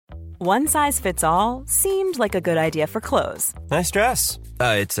One size fits all seemed like a good idea for clothes. Nice dress.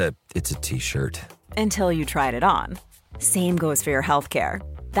 It's a t-shirt. Until you tried it on. Same goes for your healthcare.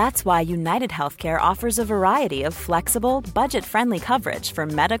 That's why United Healthcare offers a variety of flexible, budget-friendly coverage for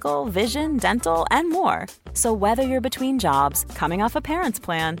medical, vision, dental, and more. So whether you're between jobs, coming off a parent's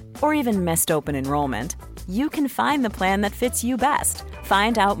plan, or even missed open enrollment, you can find the plan that fits you best.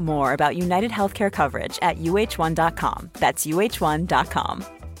 Find out more about United Healthcare coverage at uh1.com. That's uh1.com.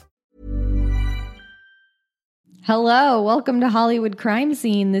 Hello, welcome to Hollywood Crime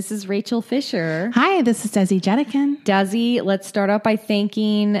Scene. This is Rachel Fisher. Hi, this is Desi Jetikin. Desi, let's start out by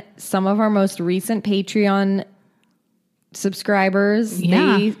thanking some of our most recent Patreon subscribers.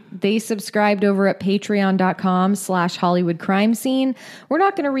 Yeah. They subscribed over at patreon.com/Hollywood Crime Scene. We're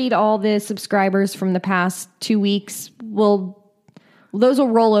not going to read all the subscribers from the past 2 weeks. Those will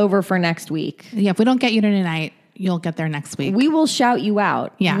roll over for next week. Yeah, if we don't get you tonight, you'll get there next week. We will shout you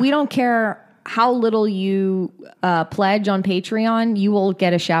out. Yeah. We don't care how little you pledge on Patreon, you will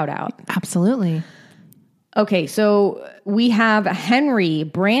get a shout out. Absolutely. Okay, so we have Henry,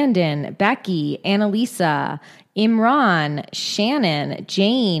 Brandon, Becky, Annalisa, Imran, Shannon,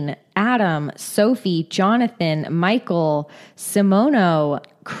 Jane, Adam, Sophie, Jonathan, Michael, Simono,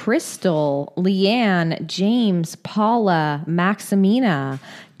 Crystal, Leanne, James, Paula, Maximina,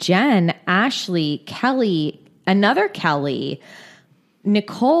 Jen, Ashley, Kelly, another Kelly,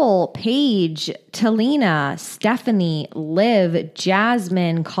 Nicole, Paige, Talina, Stephanie, Liv,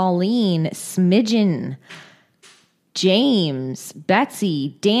 Jasmine, Colleen, Smidgen, James,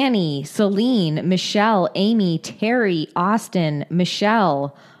 Betsy, Danny, Celine, Michelle, Amy, Terry, Austin,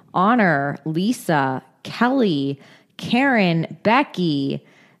 Michelle, Honor, Lisa, Kelly, Karen, Becky,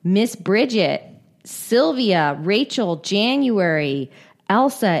 Miss Bridget, Sylvia, Rachel, January,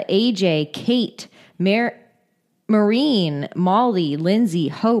 Elsa, AJ, Kate, Maureen, Molly, Lindsay,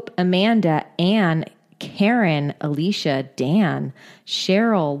 Hope, Amanda, Anne, Karen, Alicia, Dan,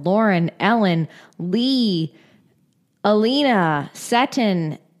 Cheryl, Lauren, Ellen, Lee, Alina,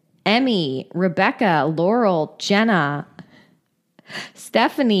 Seton, Emmy, Rebecca, Laurel, Jenna,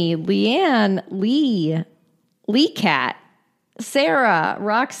 Stephanie, Leanne, Lee Cat, Sarah,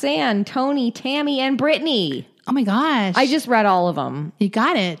 Roxanne, Tony, Tammy, and Brittany. Oh my gosh. I just read all of them. You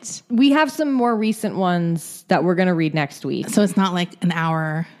got it. We have some more recent ones that we're going to read next week. So it's not like an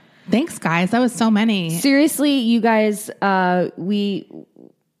hour. Thanks, guys. That was so many. Seriously, you guys, we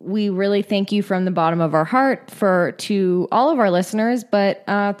really thank you from the bottom of our heart to all of our listeners, but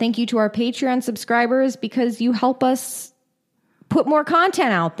thank you to our Patreon subscribers because you help us put more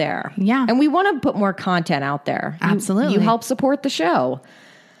content out there. Yeah. And we want to put more content out there. Absolutely. You help support the show.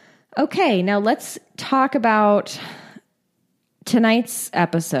 Okay, now let's talk about tonight's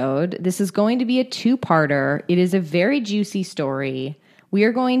episode. This is going to be a two-parter. It is a very juicy story. We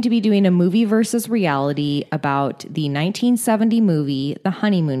are going to be doing a movie versus reality about the 1970 movie, The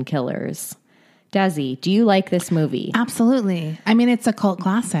Honeymoon Killers. Desi, do you like this movie? Absolutely. I mean, it's a cult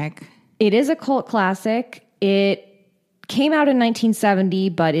classic. It is a cult classic. It came out in 1970,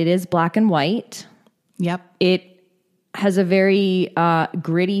 but it is black and white. Yep. It has a very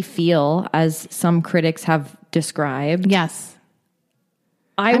gritty feel, as some critics have described. Yes.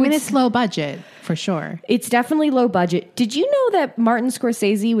 I mean, it's low budget, for sure. It's definitely low budget. Did you know that Martin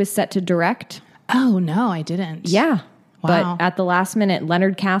Scorsese was set to direct? Oh, no, I didn't. Yeah. Wow. But at the last minute,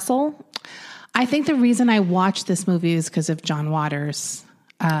 Leonard Castle. I think the reason I watched this movie is because of John Waters.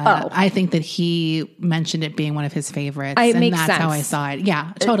 I think that he mentioned it being one of his favorites. It and makes that's sense. how I saw it.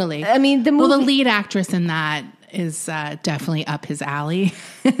 Yeah, totally. I mean, the movie... Well, the lead actress in that is definitely up his alley.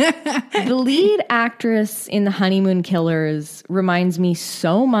 The lead actress in The Honeymoon Killers reminds me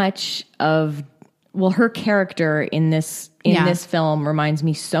so much of... Well, her character in this film reminds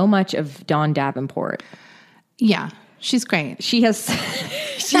me so much of Dawn Davenport. Yeah, she's great. She has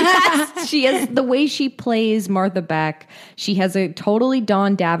the way she plays Martha Beck. She has a totally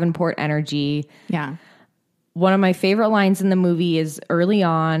Dawn Davenport energy. Yeah. One of my favorite lines in the movie is early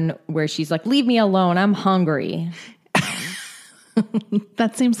on where she's like, "Leave me alone, I'm hungry."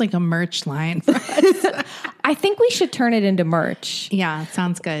 That seems like a merch line for us. I think we should turn it into merch. Yeah,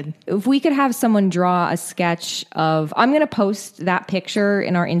 sounds good. If we could have someone draw a sketch of... I'm going to post that picture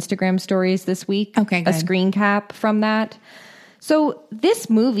in our Instagram stories this week. Okay, good. A screen cap from that. So this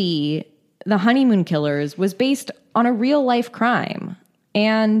movie, The Honeymoon Killers, was based on a real life crime.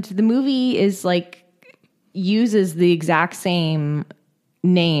 And the movie is like... uses the exact same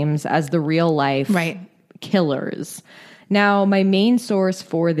names as the real life killers. Now, my main source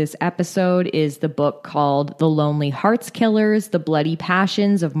for this episode is the book called The Lonely Hearts Killers, The Bloody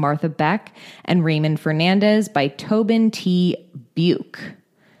Passions of Martha Beck and Raymond Fernandez by Tobin T. Buke.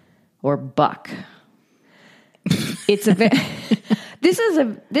 or Buck. It's a this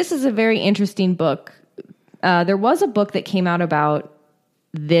is a very interesting book. There was a book that came out about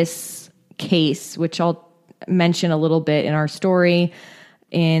this case, which I'll mention a little bit in our story.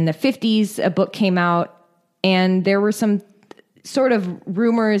 In the 50s, a book came out, and there were some sort of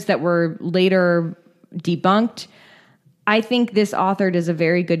rumors that were later debunked. I think this author does a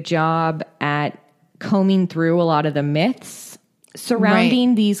very good job at combing through a lot of the myths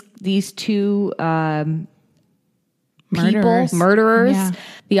surrounding these two murderers. Yeah.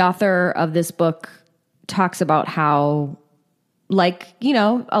 The author of this book talks about how, like, you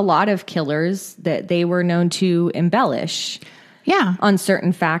know, a lot of killers, that they were known to embellish on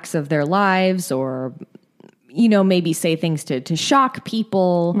certain facts of their lives, or, you know, maybe say things to shock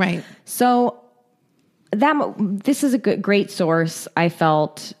people. Right. So this is a great source, I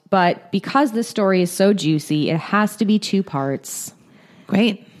felt, but because this story is so juicy, it has to be 2 parts.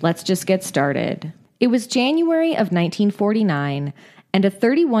 Great. Let's just get started. It was January of 1949, and a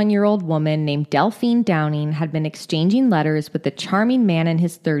 31-year-old woman named Delphine Downing had been exchanging letters with a charming man in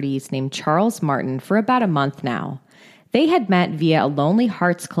his 30s named Charles Martin for about a month now. They had met via a Lonely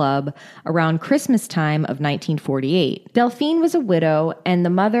Hearts Club around Christmas time of 1948. Delphine was a widow and the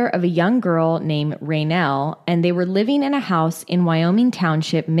mother of a young girl named Raynell, and they were living in a house in Wyoming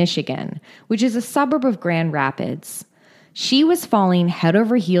Township, Michigan, which is a suburb of Grand Rapids. She was falling head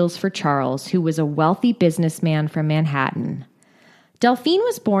over heels for Charles, who was a wealthy businessman from Manhattan. Delphine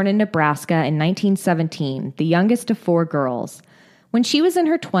was born in Nebraska in 1917, the youngest of 4 girls. When she was in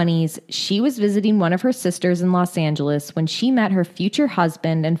her 20s, she was visiting one of her sisters in Los Angeles when she met her future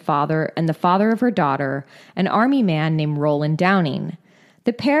husband and the father of her daughter, an army man named Roland Downing.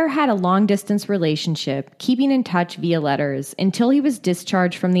 The pair had a long-distance relationship, keeping in touch via letters, until he was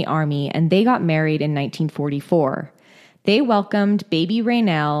discharged from the army, and they got married in 1944. They welcomed baby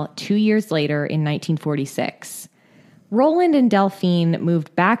Raynell 2 years later in 1946. Roland and Delphine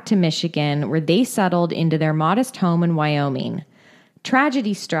moved back to Michigan, where they settled into their modest home in Wyoming.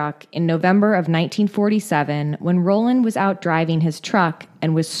 Tragedy struck in November of 1947 when Roland was out driving his truck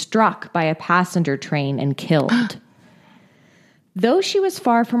and was struck by a passenger train and killed. Though she was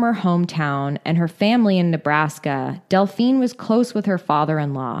far from her hometown and her family in Nebraska, Delphine was close with her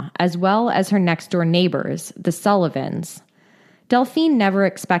father-in-law, as well as her next-door neighbors, the Sullivans. Delphine never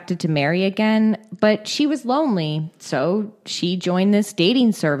expected to marry again, but she was lonely, so she joined this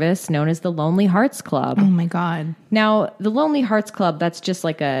dating service known as the Lonely Hearts Club. Oh my God. Now, the Lonely Hearts Club, that's just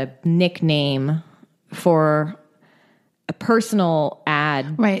like a nickname for a personal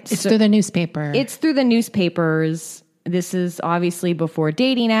ad. Right. It's through the newspaper. It's through the newspapers. This is obviously before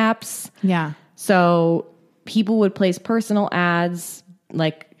dating apps. Yeah. So people would place personal ads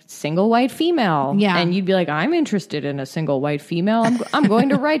like single white female. Yeah. And you'd be like, I'm interested in a single white female. I'm going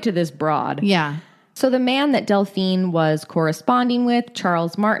to write to this broad. Yeah. So the man that Delphine was corresponding with,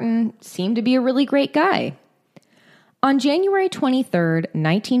 Charles Martin, seemed to be a really great guy. On January 23rd,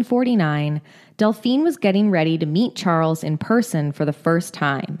 1949, Delphine was getting ready to meet Charles in person for the first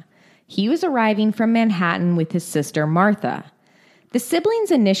time. He was arriving from Manhattan with his sister Martha. The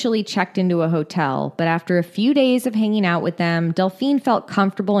siblings initially checked into a hotel, but after a few days of hanging out with them, Delphine felt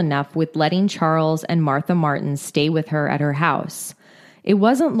comfortable enough with letting Charles and Martha Martin stay with her at her house. It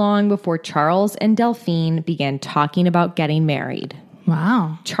wasn't long before Charles and Delphine began talking about getting married.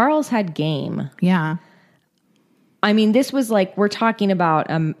 Wow. Charles had game. Yeah. I mean, this was like, we're talking about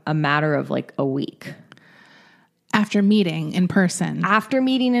a matter of like a week. After meeting in person. After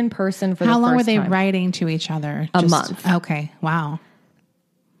meeting in person for the first time. How long were they writing to each other? A month. Okay. Wow.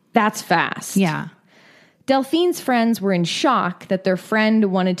 That's fast. Yeah. Delphine's friends were in shock that their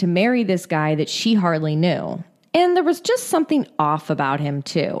friend wanted to marry this guy that she hardly knew. And there was just something off about him,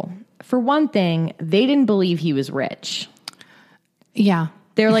 too. For one thing, they didn't believe he was rich. Yeah.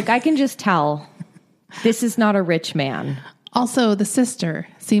 They're like, I can just tell this is not a rich man. Also, the sister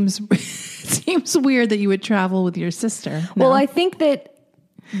seems weird that you would travel with your sister. No? Well, I think that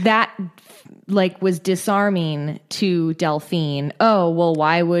like was disarming to Delphine. Oh, well,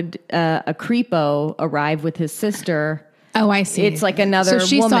 why would a creepo arrive with his sister? Oh, I see. It's like another So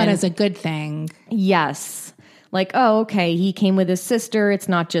she woman. saw it as a good thing. Yes. Like, oh, okay, he came with his sister. It's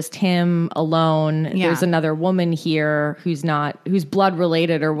not just him alone. Yeah. There's another woman here who's blood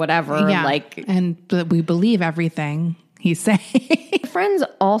related or whatever. Yeah. Like, and we believe everything he's saying. Friends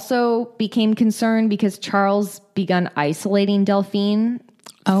also became concerned because Charles begun isolating Delphine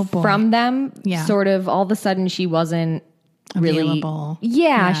from them. Yeah. Sort of all of a sudden she wasn't available.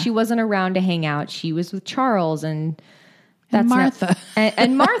 Yeah, she wasn't around to hang out. She was with Charles and Martha.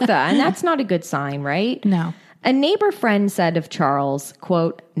 And Martha. And that's not a good sign, right? No. A neighbor friend said of Charles,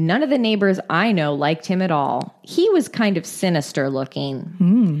 quote, "None of the neighbors I know liked him at all. He was kind of sinister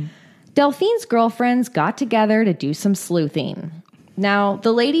looking." Delphine's girlfriends got together to do some sleuthing. Now,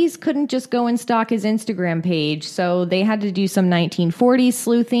 the ladies couldn't just go and stalk his Instagram page, so they had to do some 1940s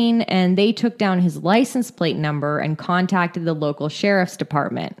sleuthing, and they took down his license plate number and contacted the local sheriff's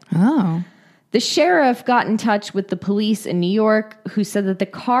department. Oh. The sheriff got in touch with the police in New York, who said that the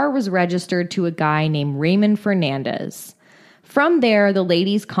car was registered to a guy named Raymond Fernandez. From there, the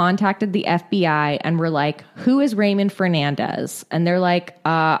ladies contacted the FBI and were like, "Who is Raymond Fernandez?" And they're like,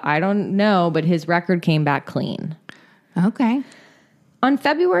 "I don't know, but his record came back clean." Okay. On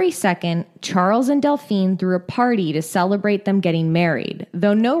February 2nd, Charles and Delphine threw a party to celebrate them getting married,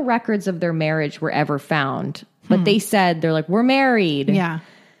 though no records of their marriage were ever found. But they said, they're like, "We're married." Yeah.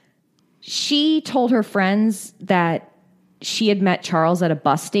 She told her friends that she had met Charles at a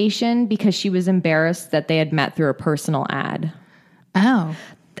bus station because she was embarrassed that they had met through a personal ad. Oh.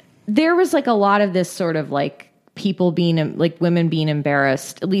 There was like a lot of this sort of like people being like women being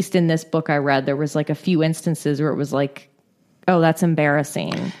embarrassed. At least in this book I read, there was like a few instances where it was like, "Oh, that's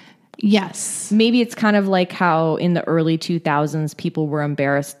embarrassing." Yes. Maybe it's kind of like how in the early 2000s people were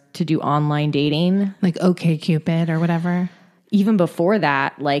embarrassed to do online dating. Like OkCupid or whatever. Even before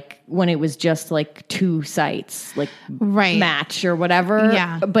that, like when it was just like two sites, like Right. Match or whatever.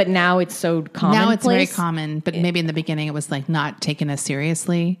 Yeah. But now it's so commonplace. Now it's very common, but maybe in the beginning it was like not taken as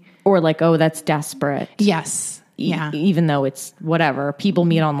seriously. Or like, "Oh, that's desperate." Yes. Yeah. Even though it's whatever. People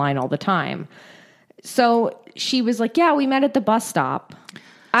meet online all the time. So she was like, "Yeah, we met at the bus stop."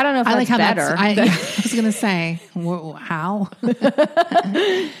 I don't know if that's better. I was going to say, how?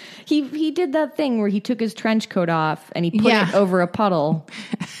 He did that thing where he took his trench coat off and he put it over a puddle.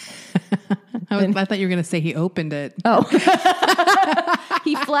 I thought you were going to say he opened it. Oh.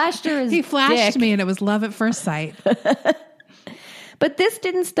 He flashed her his He flashed dick. me and it was love at first sight. But this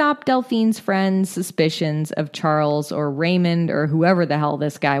didn't stop Delphine's friends' suspicions of Charles or Raymond or whoever the hell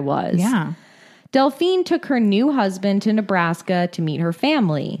this guy was. Yeah. Delphine took her new husband to Nebraska to meet her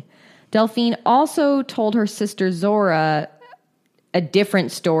family. Delphine also told her sister Zora a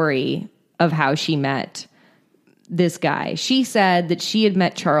different story of how she met this guy. She said that she had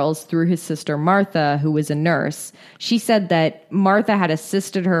met Charles through his sister Martha, who was a nurse. She said that Martha had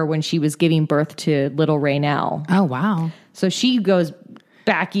assisted her when she was giving birth to little Raynell. Oh, wow. So she goes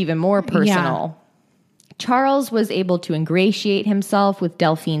back even more personal. Charles was able to ingratiate himself with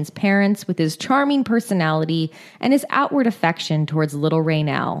Delphine's parents with his charming personality and his outward affection towards little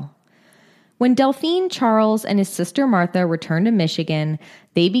Raynell. When Delphine, Charles, and his sister Martha returned to Michigan,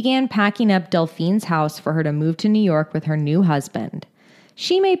 they began packing up Delphine's house for her to move to New York with her new husband.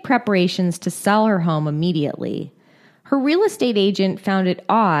 She made preparations to sell her home immediately. Her real estate agent found it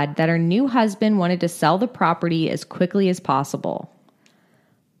odd that her new husband wanted to sell the property as quickly as possible.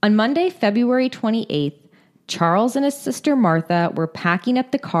 On Monday, February 28th, Charles and his sister Martha were packing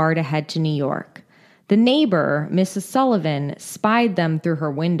up the car to head to New York. The neighbor, Mrs. Sullivan, spied them through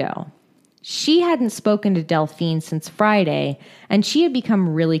her window. She hadn't spoken to Delphine since Friday, and she had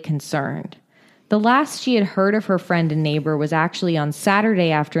become really concerned. The last she had heard of her friend and neighbor was actually on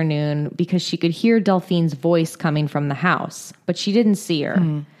Saturday afternoon because she could hear Delphine's voice coming from the house, but she didn't see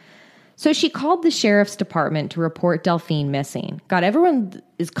her. So she called the sheriff's department to report Delphine missing. God, everyone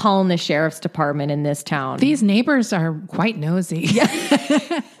is calling the sheriff's department in this town. These neighbors are quite nosy. Yeah.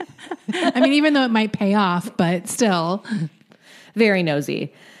 I mean, even though it might pay off, but still. Very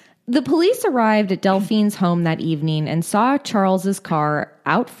nosy. The police arrived at Delphine's home that evening and saw Charles's car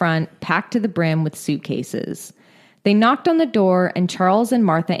out front, packed to the brim with suitcases. They knocked on the door and Charles and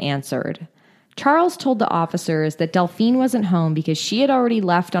Martha answered. Charles told the officers that Delphine wasn't home because she had already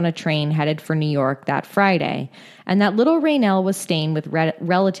left on a train headed for New York that Friday, and that little Raynell was staying with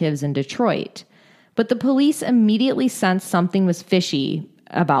relatives in Detroit. But the police immediately sensed something was fishy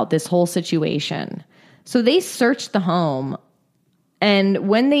about this whole situation. So they searched the home, and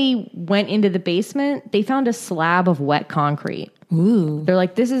when they went into the basement, they found a slab of wet concrete. Ooh. They're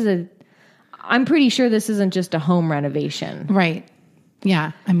like, I'm pretty sure this isn't just a home renovation. Right.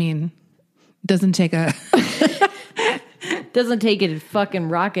 Yeah. I mean, doesn't take a fucking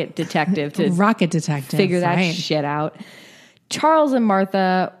rocket detective to figure that shit out. Charles and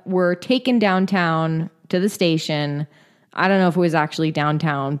Martha were taken downtown to the station. I don't know if it was actually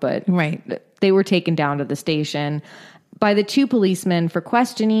downtown, but they were taken down to the station by the two policemen for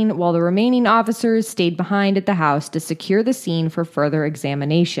questioning, while the remaining officers stayed behind at the house to secure the scene for further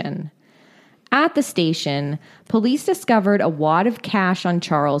examination. At the station, police discovered a wad of cash on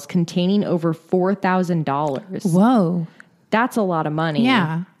Charles containing over $4,000. Whoa. That's a lot of money.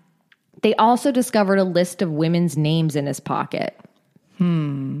 Yeah. They also discovered a list of women's names in his pocket. Are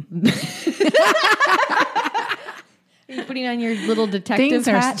you putting on your little detective Things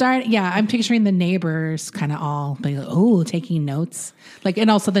hat? are starting. Yeah, I'm picturing the neighbors kind of all like, taking notes. Like, and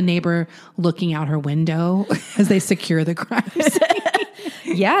also the neighbor looking out her window as they secure the crime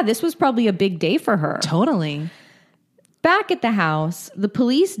scene. Yeah, this was probably a big day for her. Totally. Back at the house, the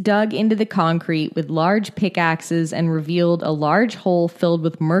police dug into the concrete with large pickaxes and revealed a large hole filled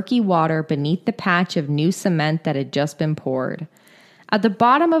with murky water beneath the patch of new cement that had just been poured. At the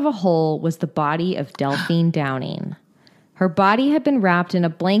bottom of a hole was the body of Delphine Downing. Her body had been wrapped in a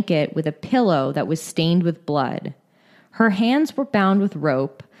blanket with a pillow that was stained with blood. Her hands were bound with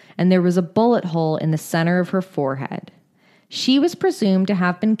rope, and there was a bullet hole in the center of her forehead. She was presumed to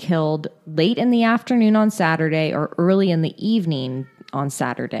have been killed late in the afternoon on Saturday or early in the evening on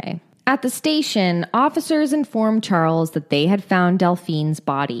Saturday. At the station, officers informed Charles that they had found Delphine's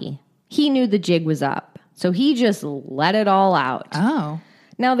body. He knew the jig was up, so he just let it all out. Oh.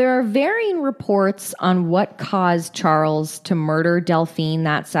 Now, there are varying reports on what caused Charles to murder Delphine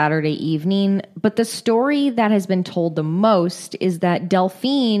that Saturday evening, but the story that has been told the most is that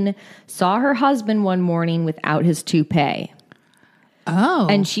Delphine saw her husband one morning without his toupee. Oh.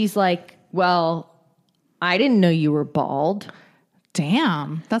 And she's like, well, I didn't know you were bald.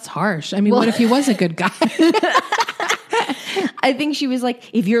 Damn, that's harsh. I mean, what if he was a good guy? I think she was like,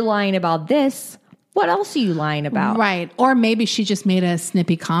 if you're lying about this, what else are you lying about? Right. Or maybe she just made a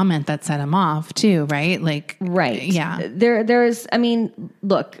snippy comment that set him off too, right? Like, right. Yeah. There's, I mean,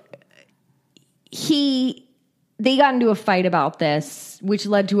 look, they got into a fight about this, which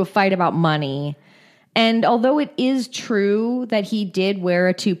led to a fight about money. And although it is true that he did wear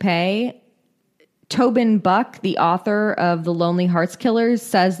a toupee, Tobin Buck, the author of The Lonely Hearts Killers,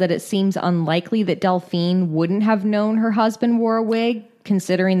 says that it seems unlikely that Delphine wouldn't have known her husband wore a wig,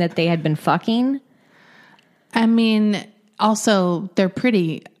 considering that they had been fucking. I mean, also, they're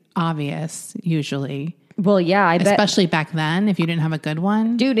pretty obvious, usually. Well, yeah, I bet. Especially back then, if you didn't have a good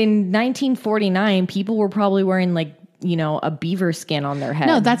one. Dude, in 1949, people were probably wearing, like, you know, a beaver skin on their head.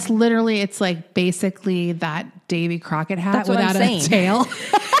 No, that's literally, it's like basically that Davy Crockett hat without a tail.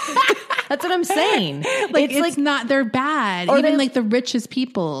 That's what I'm saying. It's like not, they're bad. Or even like the richest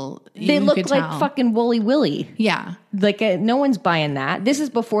people. They look like fucking Wooly Willy. Yeah. Like no one's buying that. This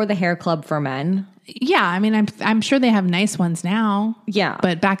is before the hair club for men. Yeah. I mean, I'm sure they have nice ones now. Yeah.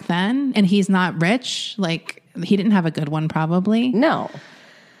 But back then, and he's not rich, like he didn't have a good one probably. No.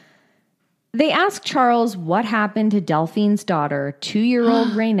 They asked Charles what happened to Delphine's daughter,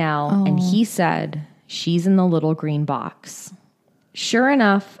 2-year-old Raynell, and he said, she's in the little green box. Sure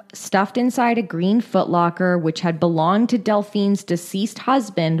enough, stuffed inside a green footlocker which had belonged to Delphine's deceased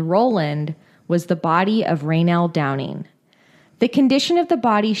husband, Roland, was the body of Raynell Downing. The condition of the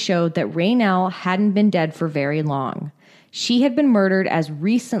body showed that Raynell hadn't been dead for very long. She had been murdered as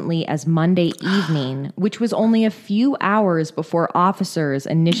recently as Monday evening, which was only a few hours before officers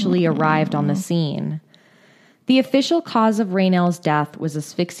initially arrived on the scene. The official cause of Raynell's death was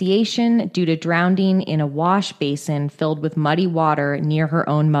asphyxiation due to drowning in a wash basin filled with muddy water near her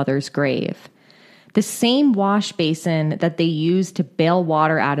own mother's grave. The same wash basin that they used to bail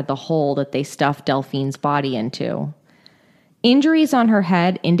water out of the hole that they stuffed Delphine's body into. Injuries on her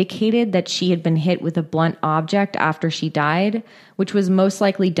head indicated that she had been hit with a blunt object after she died, which was most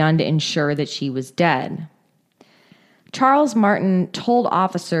likely done to ensure that she was dead. Charles Martin told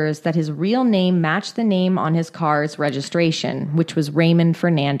officers that his real name matched the name on his car's registration, which was Raymond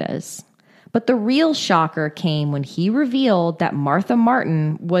Fernandez. But the real shocker came when he revealed that Martha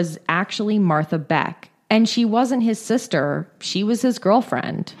Martin was actually Martha Beck, and she wasn't his sister, she was his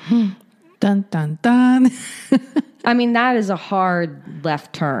girlfriend. Dun, dun, dun. I mean, that is a hard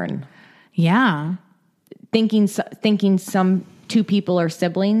left turn. Yeah. Thinking some two people are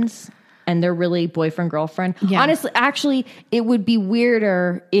siblings and they're really boyfriend, girlfriend. Yeah. Honestly, actually, it would be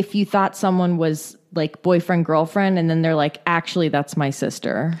weirder if you thought someone was like boyfriend, girlfriend, and then they're like, actually, that's my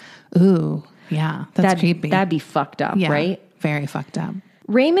sister. Ooh, yeah. That's creepy. That'd be fucked up, yeah, right? Very fucked up.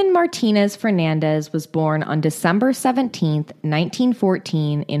 Raymond Martinez Fernandez was born on December 17th,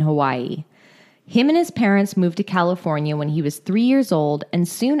 1914 in Hawaii. Him and his parents moved to California when he was 3 years old, and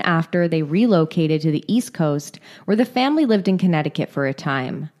soon after they relocated to the East Coast, where the family lived in Connecticut for a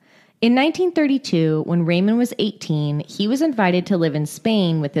time. In 1932, when Raymond was 18, he was invited to live in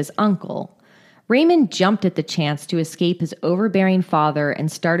Spain with his uncle. Raymond jumped at the chance to escape his overbearing father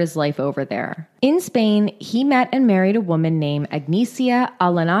and start his life over there. In Spain, he met and married a woman named Agnesia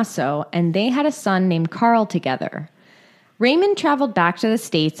Alanaso, and they had a son named Carl together. Raymond traveled back to the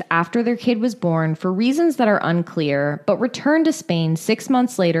States after their kid was born for reasons that are unclear, but returned to Spain 6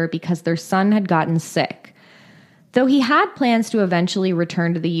 months later because their son had gotten sick. Though he had plans to eventually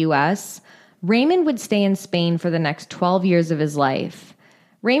return to the U.S., Raymond would stay in Spain for the next 12 years of his life.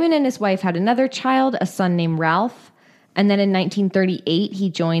 Raymond and his wife had another child, a son named Ralph, and then in 1938 he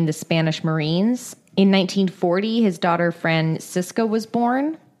joined the Spanish Marines. In 1940, his daughter Francisca was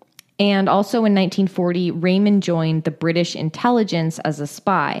born. And also in 1940, Raymond joined the British intelligence as a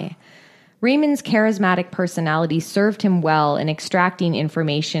spy. Raymond's charismatic personality served him well in extracting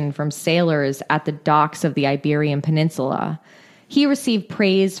information from sailors at the docks of the Iberian Peninsula. He received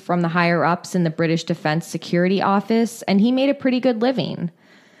praise from the higher-ups in the British Defense Security Office, and he made a pretty good living.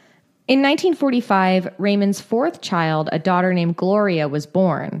 In 1945, Raymond's fourth child, a daughter named Gloria, was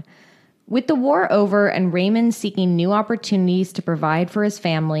born. With the war over and Raymond seeking new opportunities to provide for his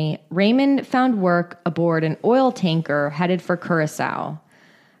family, Raymond found work aboard an oil tanker headed for Curacao.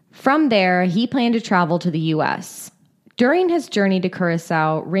 From there, he planned to travel to the U.S. During his journey to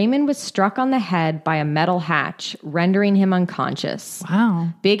Curacao, Raymond was struck on the head by a metal hatch, rendering him unconscious.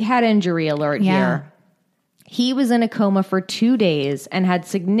 Wow. Big head injury alert Yeah. here. He was in a coma for 2 days and had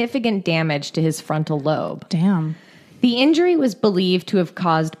significant damage to his frontal lobe. Damn. The injury was believed to have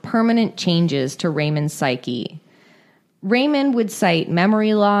caused permanent changes to Raymond's psyche. Raymond would cite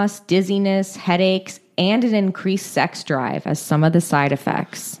memory loss, dizziness, headaches, and an increased sex drive as some of the side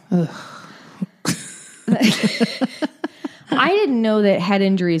effects. I didn't know that head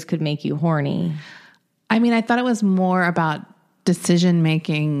injuries could make you horny. I mean, I thought it was more about decision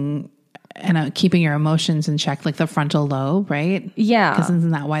making and keeping your emotions in check, like the frontal lobe, right? Yeah. Because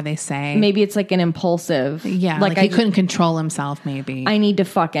isn't that why they say? Maybe it's like an impulsive. Yeah, like he couldn't control himself, maybe. I need to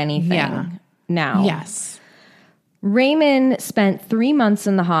fuck anything now. Yes. Raymond spent 3 months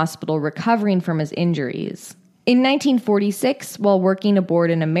in the hospital recovering from his injuries. In 1946, while working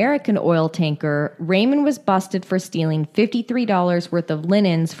aboard an American oil tanker, Raymond was busted for stealing $53 worth of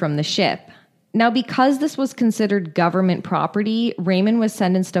linens from the ship. Now, because this was considered government property, Raymond was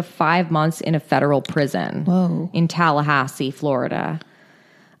sentenced to 5 months in a federal prison in Tallahassee, Florida.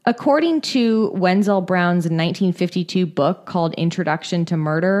 According to Wenzel Brown's 1952 book called Introduction to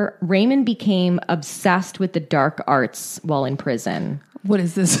Murder, Raymond became obsessed with the dark arts while in prison. What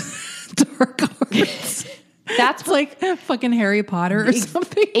is this? Dark arts? That's like fucking Harry Potter or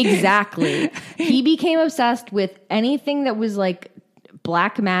something. Exactly. He became obsessed with anything that was like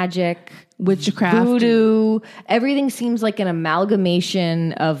black magic, witchcraft, voodoo. Everything seems like an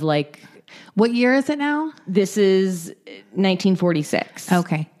amalgamation of like. What year is it now? This is 1946.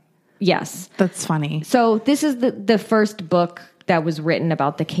 Okay. Yes. That's funny. So this is the first book that was written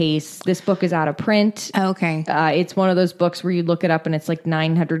about the case. This book is out of print. Okay. It's one of those books where you look it up and it's like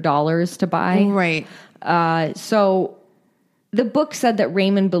 $900 to buy. Right. So the book said that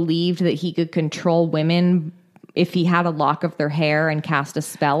Raymond believed that he could control women if he had a lock of their hair and cast a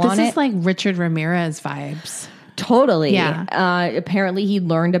spell on it. This is like Richard Ramirez vibes. Totally. Yeah. Apparently he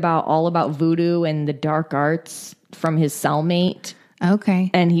learned all about voodoo and the dark arts from his cellmate. Okay.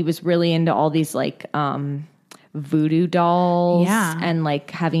 And he was really into all these like voodoo dolls and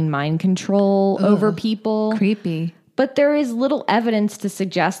like having mind control over people. Creepy. But there is little evidence to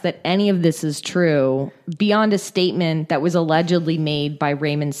suggest that any of this is true beyond a statement that was allegedly made by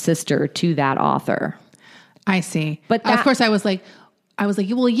Raymond's sister to that author. I see. But of course I was like,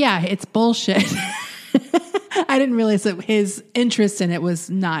 well, yeah, it's bullshit. I didn't realize that his interest in it was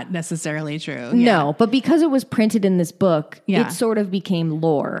not necessarily true. Yeah. No, but because it was printed in this book, Yeah. it sort of became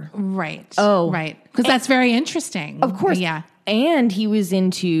lore. Right. Oh. Right. Because that's very interesting. Of course. Yeah. And he was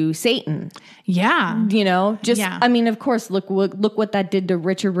into Satan. Yeah. You know, just, Yeah. I mean, of course, look what that did to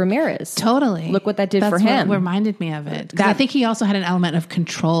Richard Ramirez. Totally. Look what that did for That's him. What reminded me of it. Because I think he also had an element of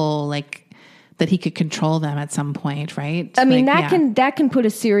control, like that he could control them at some point, right? I mean, like, that can put a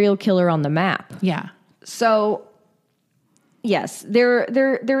serial killer on the map. Yeah. So, yes, there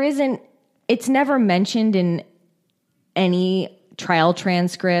isn't. It's never mentioned in any trial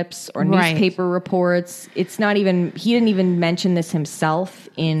transcripts or Right. newspaper reports. It's not even. He didn't even mention this himself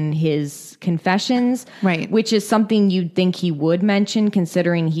in his confessions, Right. Which is something you'd think he would mention,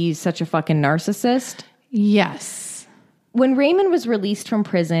 considering he's such a fucking narcissist. Yes. When Raymond was released from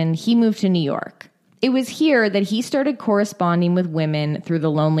prison, he moved to New York. It was here that he started corresponding with women through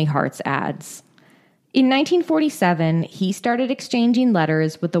the Lonely Hearts ads. In 1947, he started exchanging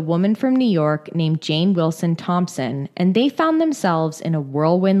letters with a woman from New York named Jane Wilson Thompson, and they found themselves in a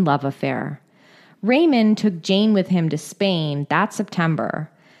whirlwind love affair. Raymond took Jane with him to Spain that September.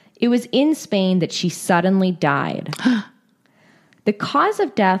 It was in Spain that she suddenly died. The cause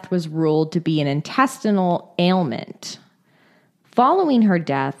of death was ruled to be an intestinal ailment. Following her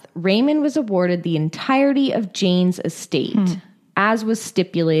death, Raymond was awarded the entirety of Jane's estate, as was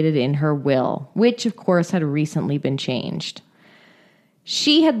stipulated in her will, which of course had recently been changed.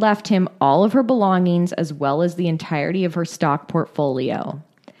 She had left him all of her belongings as well as the entirety of her stock portfolio.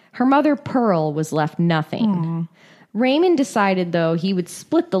 Her mother, Pearl, was left nothing. Raymond decided, though, he would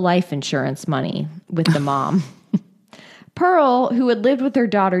split the life insurance money with the mom. Pearl, who had lived with her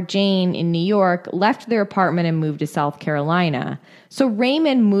daughter Jane in New York, left their apartment and moved to South Carolina. So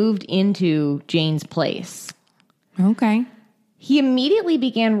Raymond moved into Jane's place. Okay. He immediately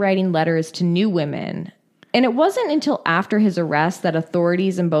began writing letters to new women. And it wasn't until after his arrest that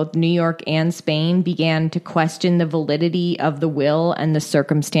authorities in both New York and Spain began to question the validity of the will and the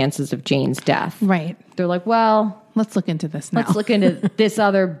circumstances of Jane's death. Right. They're like, well, let's look into this now. Let's look into this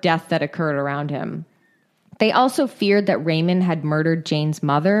other death that occurred around him. They also feared that Raymond had murdered Jane's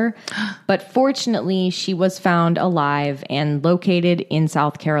mother, but fortunately, she was found alive and located in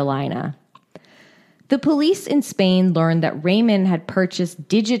South Carolina. The police in Spain learned that Raymond had purchased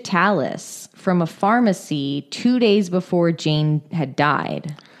Digitalis from a pharmacy 2 days before Jane had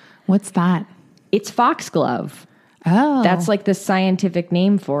died. What's that? It's foxglove. Oh. That's like the scientific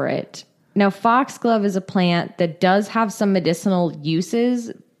name for it. Now, foxglove is a plant that does have some medicinal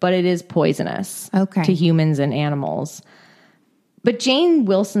uses, but it is poisonous to humans and animals. But Jane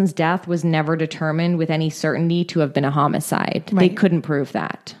Wilson's death was never determined with any certainty to have been a homicide. Right. They couldn't prove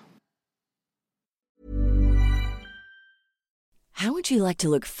that. How would you like to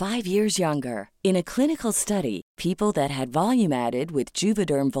look 5 years younger? In a clinical study, people that had volume added with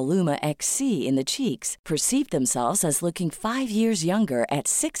Juvederm Voluma XC in the cheeks perceived themselves as looking 5 years younger at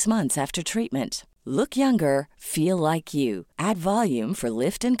 6 months after treatment. Look younger, feel like you. Add volume for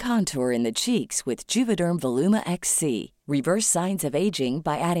lift and contour in the cheeks with Juvederm Voluma XC. Reverse signs of aging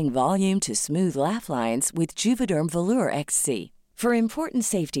by adding volume to smooth laugh lines with Juvederm Volure XC. For important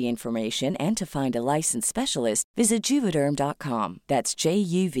safety information and to find a licensed specialist, visit Juvederm.com. That's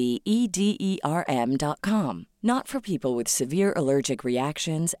JUVEDERM.com. Not for people with severe allergic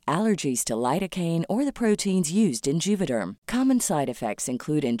reactions, allergies to lidocaine, or the proteins used in Juvederm. Common side effects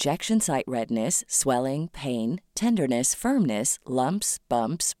include injection site redness, swelling, pain, tenderness, firmness, lumps,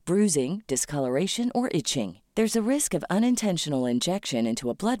 bumps, bruising, discoloration, or itching. There's a risk of unintentional injection into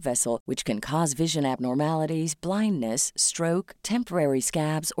a blood vessel, which can cause vision abnormalities, blindness, stroke, temporary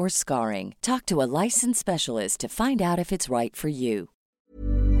scabs, or scarring. Talk to a licensed specialist to find out if it's right for you.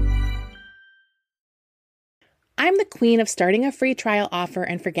 I'm the queen of starting a free trial offer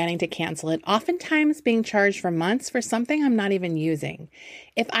and forgetting to cancel it, oftentimes being charged for months for something I'm not even using.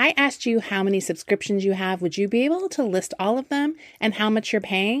 If I asked you how many subscriptions you have, would you be able to list all of them and how much you're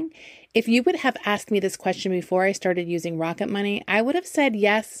paying? If you would have asked me this question before I started using Rocket Money, I would have said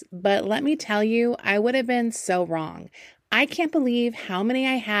yes, but let me tell you, I would have been so wrong. I can't believe how many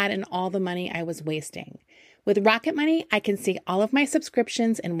I had and all the money I was wasting. With Rocket Money, I can see all of my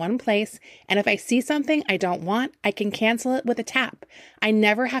subscriptions in one place, and if I see something I don't want, I can cancel it with a tap. I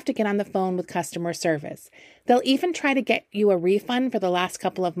never have to get on the phone with customer service. They'll even try to get you a refund for the last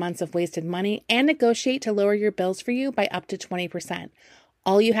couple of months of wasted money and negotiate to lower your bills for you by up to 20%.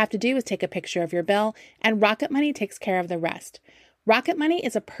 All you have to do is take a picture of your bill, and Rocket Money takes care of the rest. Rocket Money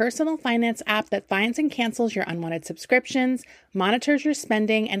is a personal finance app that finds and cancels your unwanted subscriptions, monitors your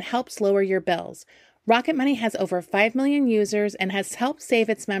spending, and helps lower your bills. Rocket Money has over 5 million users and has helped save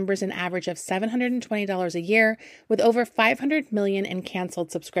its members an average of $720 a year with over 500 million in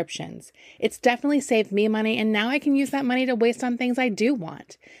canceled subscriptions. It's definitely saved me money, and now I can use that money to waste on things I do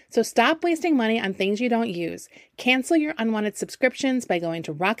want. So stop wasting money on things you don't use. Cancel your unwanted subscriptions by going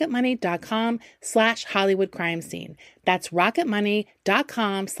to rocketmoney.com/Hollywood crime scene. That's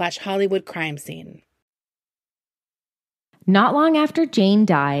rocketmoney.com/Hollywood crime scene. Not long after Jane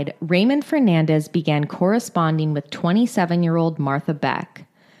died, Raymond Fernandez began corresponding with 27-year-old Martha Beck.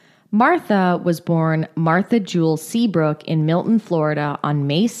 Martha was born Martha Jewel Seabrook in Milton, Florida on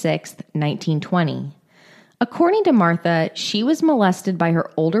May 6, 1920. According to Martha, she was molested by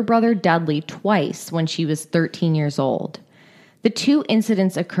her older brother Dudley twice when she was 13 years old. The two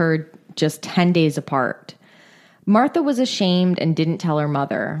incidents occurred just 10 days apart. Martha was ashamed and didn't tell her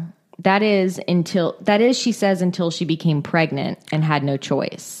mother. That is, she says, until she became pregnant and had no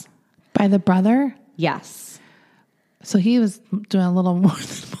choice. By the brother? Yes. So he was doing a little more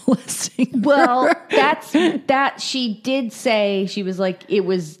than molesting. Well, that she did say. She was like, she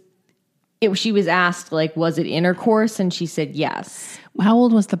was asked, like, was it intercourse? And she said yes. How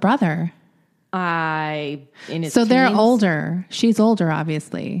old was the brother? In his So they're teens. older. She's older,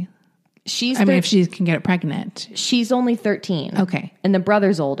 obviously. If she can get pregnant. She's only 13. Okay. And the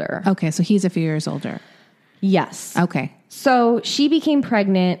brother's older. Okay, so he's a few years older. Yes. Okay. So she became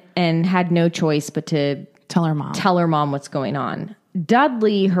pregnant and had no choice but to Tell her mom what's going on.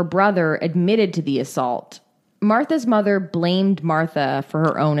 Dudley, her brother, admitted to the assault. Martha's mother blamed Martha for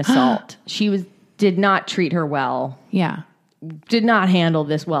her own assault. She did not treat her well. Yeah. Did not handle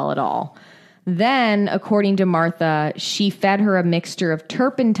this well at all. Then, according to Martha, she fed her a mixture of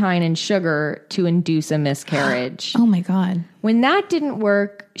turpentine and sugar to induce a miscarriage. Oh my God. When that didn't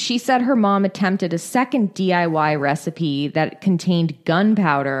work, she said her mom attempted a second DIY recipe that contained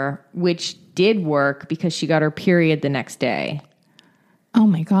gunpowder, which did work because she got her period the next day. Oh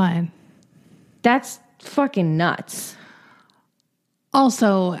my God. That's fucking nuts.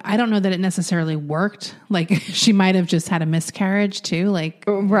 Also, I don't know that it necessarily worked. Like, she might have just had a miscarriage too. Like,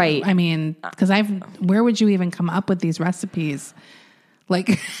 right. I mean, because where would you even come up with these recipes? Like,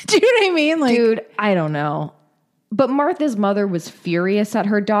 do you know what I mean? Like, dude, I don't know. But Martha's mother was furious at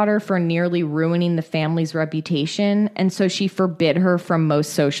her daughter for nearly ruining the family's reputation, and so she forbid her from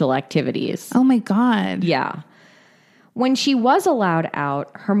most social activities. oh my God. Yeah. When she was allowed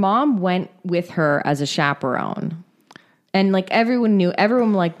out, her mom went with her as a chaperone. And like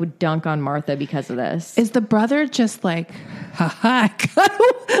everyone like would dunk on Martha because of this. Is the brother just like, haha,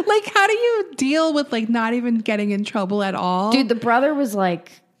 like, how do you deal with like not even getting in trouble at all? Dude, the brother was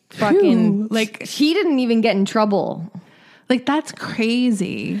like fucking, like, he didn't even get in trouble. like, that's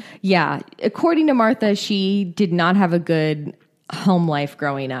crazy. Yeah. According to Martha, she did not have a good home life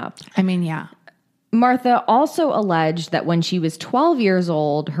growing up. I mean, yeah. Martha also alleged that when she was 12 years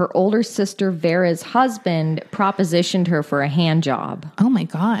old, her older sister Vera's husband propositioned her for a hand job. Oh my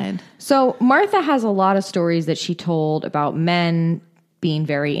God. So Martha has a lot of stories that she told about men being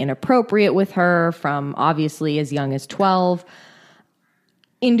very inappropriate with her from obviously as young as 12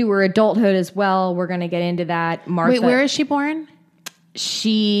 into her adulthood as well. We're going to get into that. Martha, Wait, where is she born?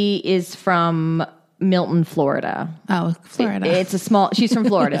 She is from Milton, Florida. Oh, Florida. She's from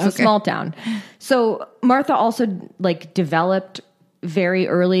Florida. It's a small town. So Martha also like developed very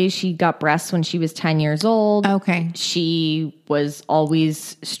early. She got breasts when she was 10 years old. Okay. She was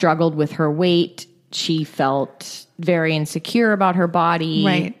always struggled with her weight. She felt very insecure about her body.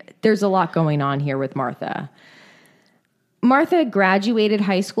 Right. There's a lot going on here with Martha. Martha graduated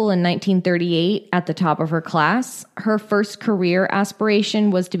high school in 1938 at the top of her class. Her first career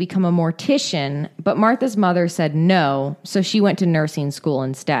aspiration was to become a mortician, but Martha's mother said no, so she went to nursing school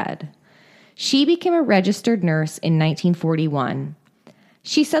instead. She became a registered nurse in 1941.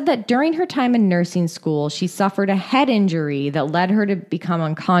 She said that during her time in nursing school, she suffered a head injury that led her to become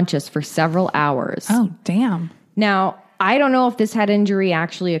unconscious for several hours. Oh, damn. Now, I don't know if this head injury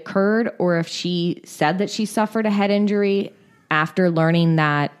actually occurred or if she said that she suffered a head injury after learning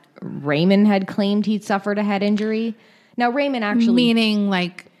that Raymond had claimed he'd suffered a head injury. Now, Raymond actually... Meaning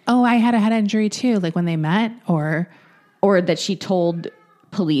like, oh, I had a head injury too, like when they met, or that she told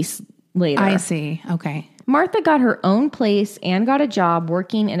police later. I see. Okay. Martha got her own place and got a job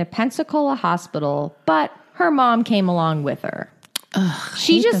working in a Pensacola hospital, but her mom came along with her. Ugh,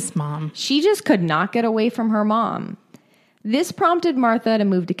 this mom. She just could not get away from her mom. This prompted Martha to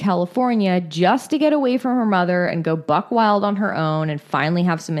move to California just to get away from her mother and go buck wild on her own and finally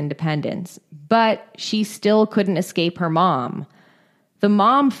have some independence. But she still couldn't escape her mom. The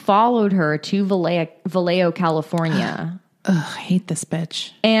mom followed her to Vallejo, California. Ugh, I hate this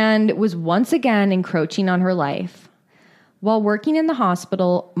bitch. And was once again encroaching on her life. While working in the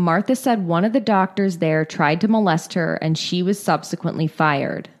hospital, Martha said one of the doctors there tried to molest her and she was subsequently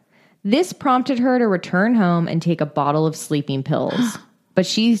fired. This prompted her to return home and take a bottle of sleeping pills, but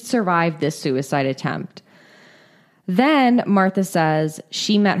she survived this suicide attempt. Then, Martha says,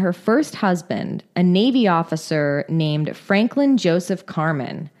 she met her first husband, a Navy officer named Franklin Joseph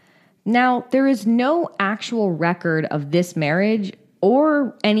Carman. Now, there is no actual record of this marriage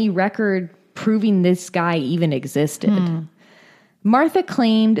or any record proving this guy even existed. Martha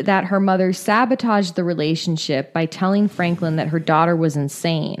claimed that her mother sabotaged the relationship by telling Franklin that her daughter was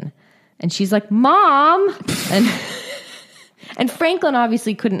insane. And she's like, Mom! And Franklin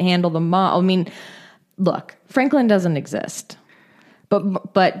obviously couldn't handle the mom. I mean, look, Franklin doesn't exist.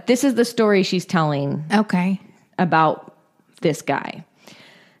 But this is the story she's telling. Okay. About this guy.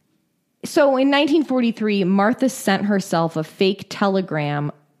 So in 1943, Martha sent herself a fake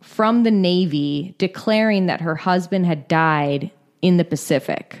telegram from the Navy declaring that her husband had died in the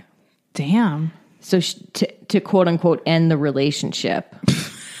Pacific. Damn. So to quote unquote end the relationship.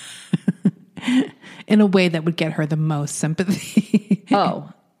 In a way that would get her the most sympathy.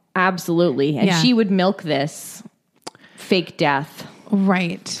 Oh, absolutely. And she would milk this fake death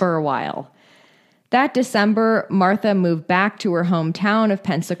right for a while. That December, Martha moved back to her hometown of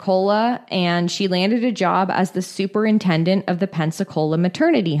Pensacola, and she landed a job as the superintendent of the Pensacola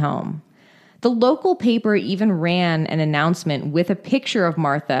maternity home. The local paper even ran an announcement with a picture of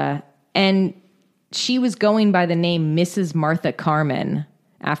Martha, and she was going by the name Mrs. Martha Carmen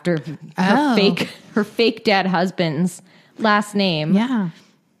after her fake dead husband's last name. Yeah.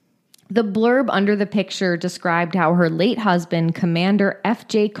 The blurb under the picture described how her late husband, Commander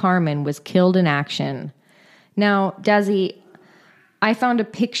F.J. Carmen, was killed in action. Now, Desi, I found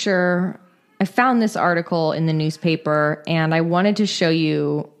this article in the newspaper, and I wanted to show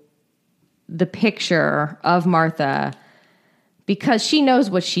you the picture of Martha because she knows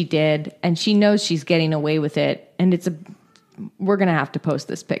what she did, and she knows she's getting away with it, and we're going to have to post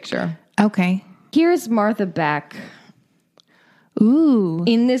this picture. Okay. Here's Martha Beck. Ooh.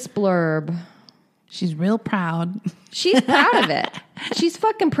 In this blurb. She's real proud. She's proud of it. She's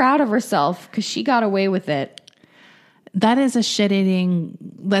fucking proud of herself because she got away with it. That is a shit-eating,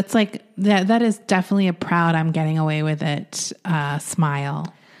 that's like, that is definitely a proud I'm getting away with it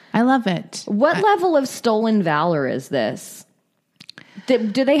smile. I love it. What level of stolen valor is this?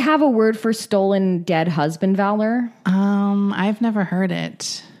 Do they have a word for stolen dead husband valor? I've never heard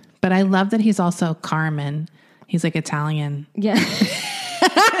it, but I love that he's also Carmen. He's like Italian. Yeah.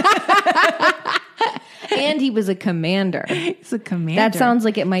 And he was a commander. He's a commander. That sounds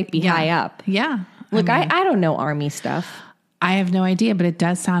like it might be high up. Yeah. Look, I don't know army stuff. I have no idea, but it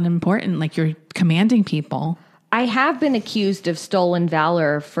does sound important. Like you're commanding people. I have been accused of stolen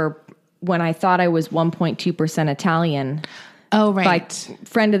valor for when I thought I was 1.2% Italian. Oh, right. By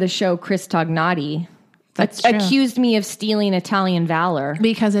friend of the show, Chris Tognati. That's true. Accused me of stealing Italian valor.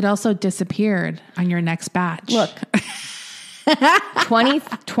 Because it also disappeared on your next batch. Look,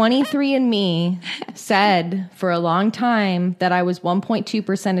 23andMe said for a long time that I was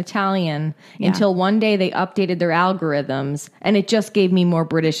 1.2% Italian until one day they updated their algorithms and it just gave me more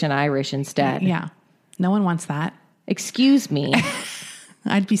British and Irish instead. Yeah. No one wants that. Excuse me.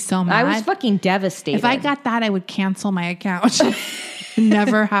 I'd be so mad. I was fucking devastated. If I got that, I would cancel my account.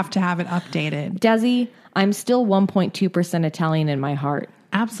 Never have to have it updated. Desi, I'm still 1.2% Italian in my heart.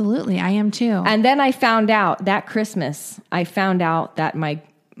 Absolutely. I am too. And then I found out that Christmas, that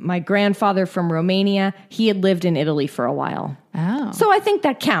my grandfather from Romania, he had lived in Italy for a while. Oh. So I think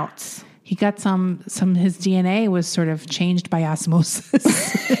that counts. He got his DNA was sort of changed by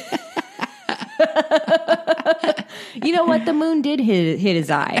osmosis. You know what? The moon did hit his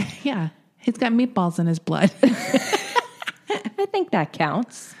eye. Yeah. He's got meatballs in his blood. I think that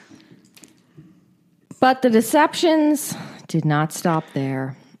counts. But the deceptions did not stop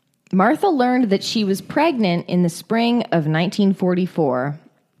there. Martha learned that she was pregnant in the spring of 1944.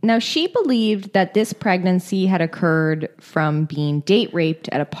 Now, she believed that this pregnancy had occurred from being date raped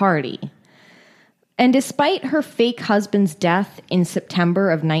at a party. And despite her fake husband's death in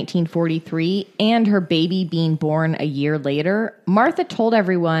September of 1943 and her baby being born a year later, Martha told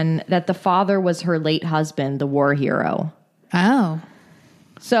everyone that the father was her late husband, the war hero. Oh.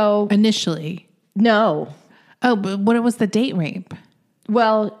 So initially. No. Oh, but what was the date rape?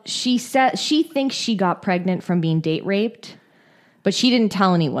 Well, she said she thinks she got pregnant from being date raped, but she didn't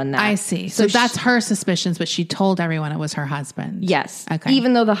tell anyone that. I see. So that's her suspicions, but she told everyone it was her husband. Yes. Okay.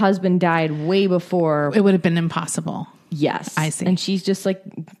 Even though the husband died way before. It would have been impossible. Yes. I see. And she's just like,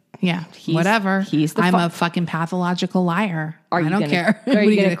 yeah, whatever. I'm a fucking pathological liar. I don't care. Are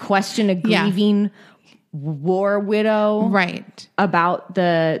you going to question a grieving war widow? Right. About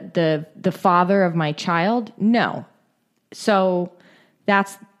the father of my child? No. So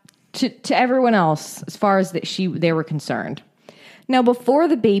that's to everyone else as far as they were concerned. Now, before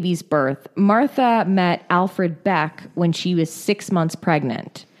the baby's birth, Martha met Alfred Beck when she was 6 months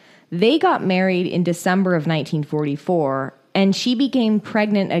pregnant. They got married in December of 1944, and she became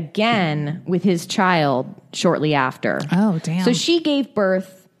pregnant again with his child shortly after. Oh, damn. So she gave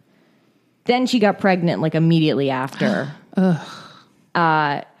birth, then she got pregnant like immediately after.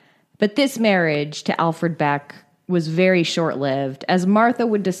 But this marriage to Alfred Beck was very short-lived, as Martha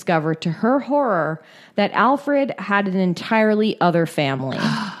would discover to her horror that Alfred had an entirely other family.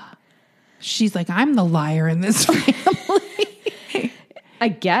 She's like, I'm the liar in this family. I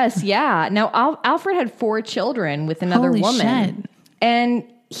guess, yeah. Now, Alfred had 4 children with another Holy woman. Shit. And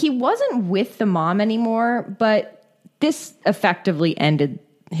he wasn't with the mom anymore, but this effectively ended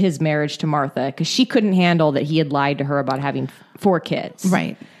his marriage to Martha because she couldn't handle that he had lied to her about having 4 kids.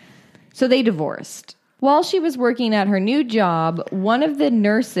 Right. So they divorced. While she was working at her new job, one of the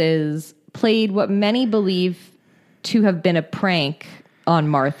nurses played what many believe to have been a prank on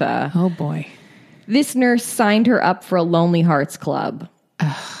Martha. Oh, boy. This nurse signed her up for a Lonely Hearts Club.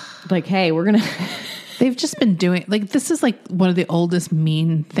 Like, hey, we're going to... They've just been doing, like, this is like one of the oldest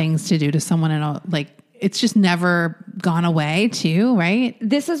mean things to do to someone, and like, it's just never gone away too, right?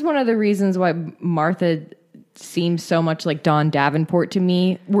 This is one of the reasons why Martha seems so much like Dawn Davenport to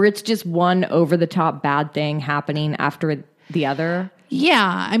me, where it's just one over-the-top bad thing happening after the other.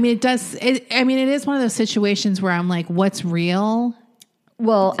 Yeah, I mean, it does. It is one of those situations where I'm like, what's real?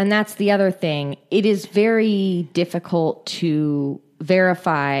 Well, and that's the other thing. It is very difficult to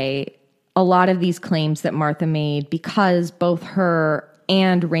verify a lot of these claims that Martha made because both her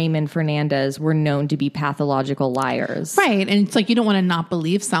and Raymond Fernandez were known to be pathological liars. Right. And it's like, you don't want to not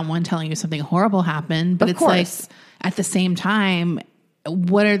believe someone telling you something horrible happened, but Of it's course. like, at the same time,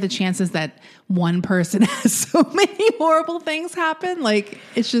 what are the chances that one person has so many horrible things happen? Like,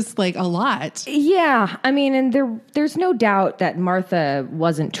 it's just like a lot. Yeah. I mean, and there's no doubt that Martha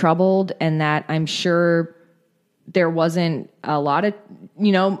wasn't troubled and that I'm sure there wasn't a lot of,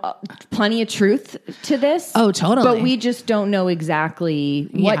 plenty of truth to this. Oh, totally. But we just don't know exactly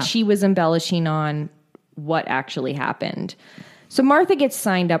what Yeah. she was embellishing on, what actually happened. So Martha gets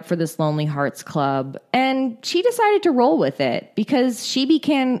signed up for this Lonely Hearts Club, and she decided to roll with it because she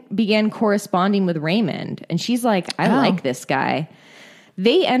began corresponding with Raymond, and she's like, I like this guy.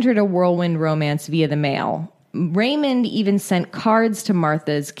 They entered a whirlwind romance via the mail. Raymond even sent cards to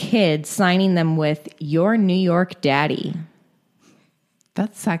Martha's kids, signing them with "Your New York Daddy."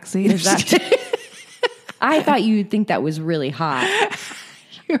 That's sexy. I thought you'd think that was really hot.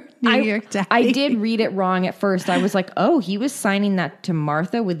 Your New York Daddy. I did read it wrong at first. I was like, oh, he was signing that to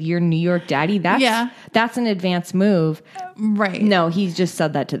Martha with "Your New York Daddy." That's an advanced move. Right. No, he just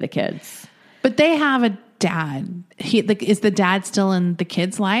said that to the kids. But they have a dad. Is the dad still in the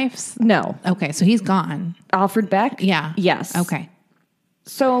kids' lives? No. Okay, so he's gone. Alfred Beck? Yeah. Yes. Okay.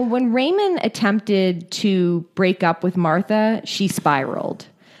 So when Raymond attempted to break up with Martha, she spiraled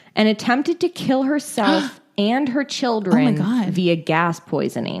and attempted to kill herself and her children Oh my God. via gas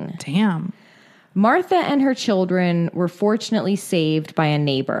poisoning. Damn. Martha and her children were fortunately saved by a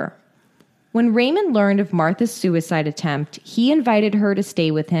neighbor. When Raymond learned of Martha's suicide attempt, he invited her to stay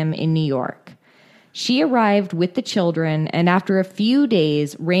with him in New York. She arrived with the children, and after a few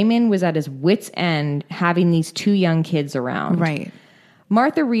days, Raymond was at his wit's end having these two young kids around. Right.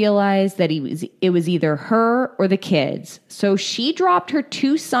 Martha realized that it was either her or the kids, so she dropped her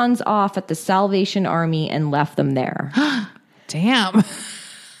two sons off at the Salvation Army and left them there. Damn.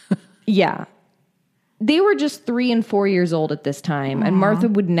 Yeah. They were just 3 and 4 years old at this time, and Martha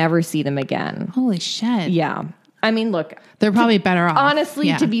would never see them again. Holy shit. Yeah. I mean, look, They're probably better off. honestly,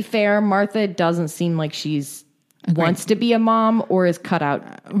 Yeah. to be fair, Martha doesn't seem like she's wants to be a mom or is cut out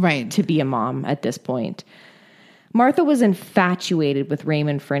Right. to be a mom at this point. Martha was infatuated with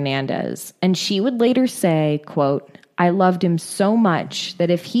Raymond Fernandez, and she would later say, quote, "I loved him so much that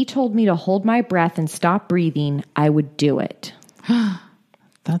if he told me to hold my breath and stop breathing, I would do it."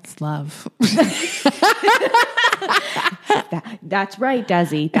 That's love. That's right,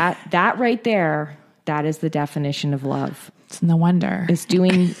 Desi. That right there, that is the definition of love. It's no wonder. Is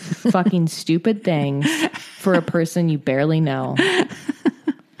doing fucking stupid things for a person you barely know.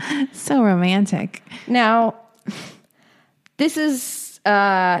 So romantic. Now, this is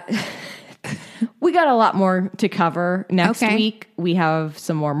we got a lot more to cover next Okay. week. We have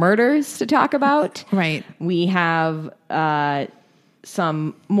some more murders to talk about. Right. We have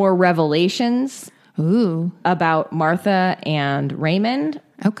some more revelations Ooh. about Martha and Raymond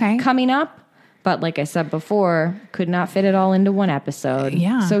Okay. coming up. But like I said before, could not fit it all into one episode.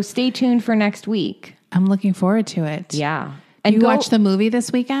 Yeah. So stay tuned for next week. I'm looking forward to it. Yeah. And you go- watched the movie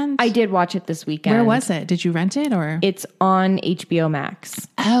this weekend? I did watch it this weekend. Where was it? Did you rent it or? It's on HBO Max.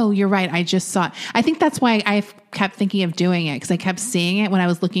 Oh, you're right. I just saw it. I think that's why I kept thinking of doing it because I kept seeing it when I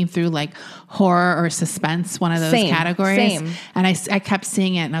was looking through like horror or suspense, one of those Same, categories. same. And I kept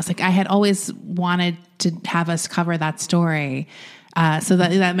seeing it and I was like, I had always wanted to have us cover that story. So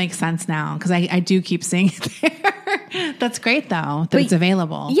that makes sense now because I do keep seeing it there. That's great though that it's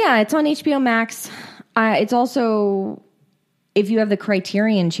available. Yeah, it's on HBO Max. It's also, if you have the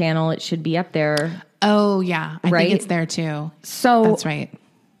Criterion channel, it should be up there. Oh yeah, I Right? think it's there too. So That's right.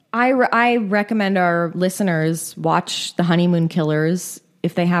 I recommend our listeners watch The Honeymoon Killers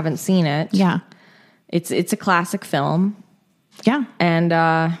if they haven't seen it. Yeah, It's a classic film. yeah. And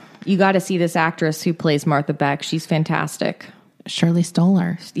you got to see this actress who plays Martha Beck. She's fantastic. Shirley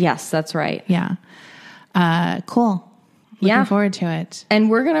Stoller. Yes, that's right. Yeah. Cool. Yeah. Looking forward to it. And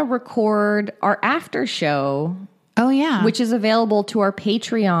we're going to record our after show, Oh yeah. which is available to our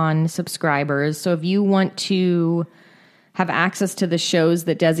Patreon subscribers. So if you want to have access to the shows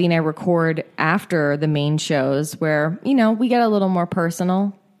that Desi and I record after the main shows where, we get a little more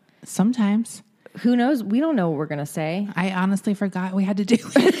personal, Sometimes. Who knows? We don't know what we're going to say. I honestly forgot we had to do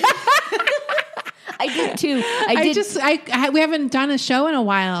it. I did too. We haven't done a show in a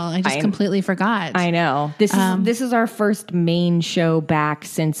while. I just completely forgot. I know. This is our first main show back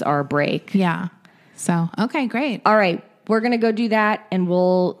since our break. Yeah. So, okay, great. All right. We're going to go do that, and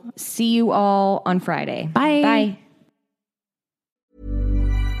we'll see you all on Friday. Bye. Bye.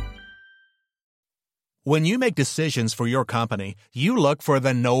 When you make decisions for your company, you look for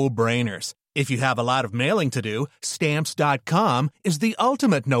the no-brainers. If you have a lot of mailing to do, Stamps.com is the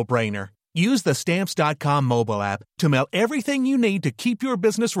ultimate no-brainer. Use the Stamps.com mobile app to mail everything you need to keep your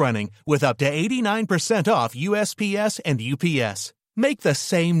business running with up to 89% off USPS and UPS. Make the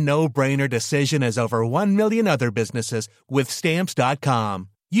same no-brainer decision as over 1 million other businesses with Stamps.com.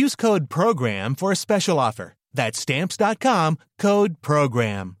 Use code PROGRAM for a special offer. That's Stamps.com, code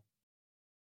PROGRAM.